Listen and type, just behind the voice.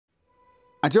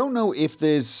I don't know if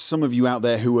there's some of you out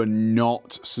there who are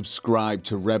not subscribed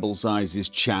to Rebel's Eyes'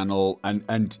 channel,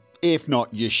 and if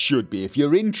not, you should be. If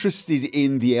you're interested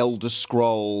in the Elder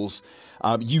Scrolls,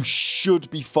 you should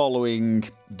be following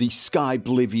the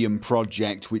SKYBLIVION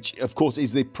project, which of course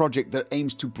is the project that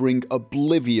aims to bring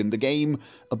Oblivion, the game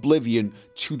Oblivion,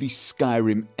 to the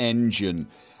Skyrim engine.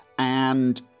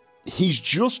 And he's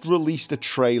just released a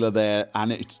trailer there,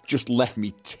 and it's just left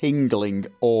me tingling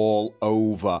all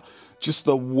over. Just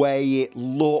the way it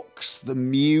looks, the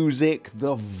music,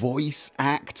 the voice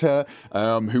actor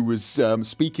who was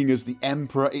speaking as the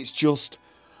Emperor. It's just,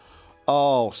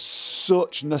 oh,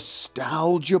 such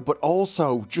nostalgia, but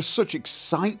also just such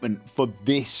excitement for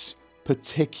this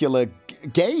particular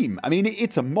game. I mean,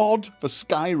 it's a mod for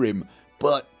Skyrim,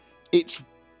 but it's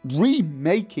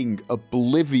remaking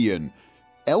Oblivion,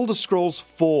 Elder Scrolls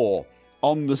 4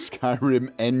 on the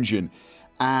Skyrim engine.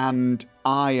 And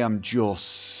I am just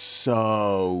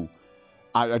so...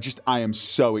 I am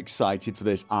so excited for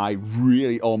this. I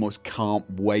really almost can't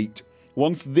wait.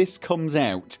 Once this comes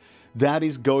out, that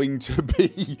is going to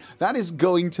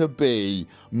be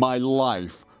my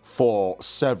life for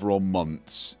several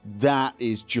months. That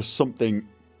is just something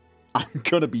I'm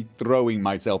going to be throwing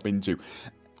myself into.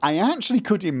 I actually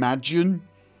could imagine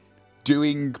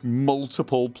doing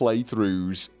multiple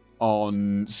playthroughs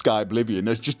on SKYBLIVION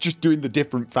as just doing the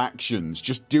different factions,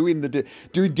 just doing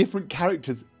different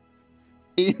characters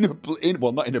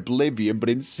well, not in Oblivion, but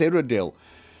in Cyrodiil.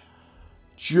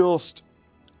 Just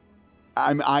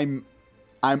I'm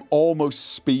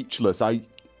almost speechless. I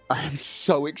am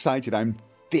so excited. I'm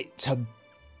fit to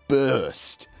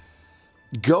burst.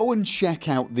 Go and check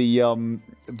out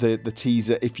the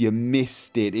teaser if you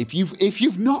missed it. If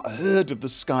you've not heard of the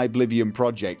SKYBLIVION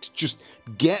project, just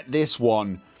get this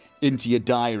one into your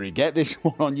diary. Get this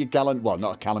one on your calendar. Well,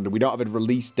 not a calendar. We don't have a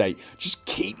release date. Just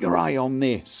keep your eye on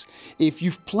this. If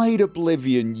you've played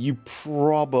Oblivion, you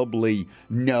probably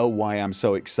know why I'm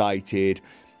so excited.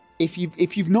 If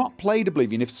you've not played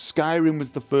Oblivion, if Skyrim was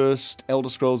the first Elder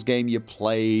Scrolls game you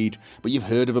played, but you've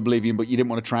heard of Oblivion, but you didn't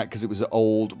want to try it because it was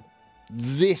old,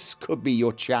 this could be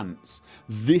your chance.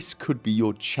 This could be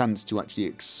your chance to actually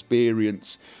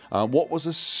experience what was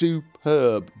a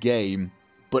superb game,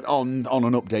 but on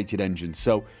an updated engine.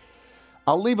 So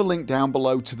I'll leave a link down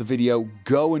below to the video.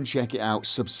 Go and check it out.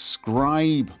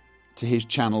 Subscribe to his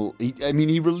channel. I mean,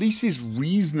 he releases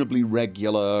reasonably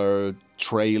regular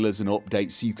trailers and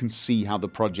updates so you can see how the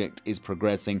project is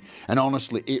progressing. And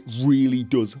honestly, it really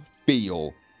does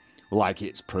feel like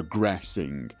it's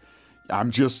progressing. I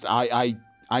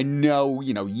know,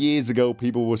 you know, years ago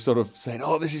people were sort of saying,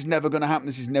 oh, this is never going to happen,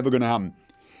 this is never going to happen.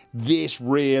 This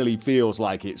really feels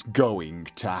like it's going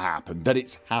to happen, that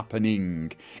it's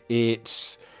happening.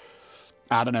 It's,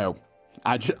 I don't know,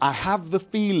 I have the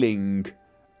feeling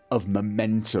of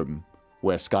momentum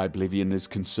where SKYBLIVION is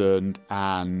concerned,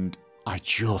 and I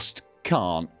just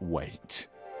can't wait.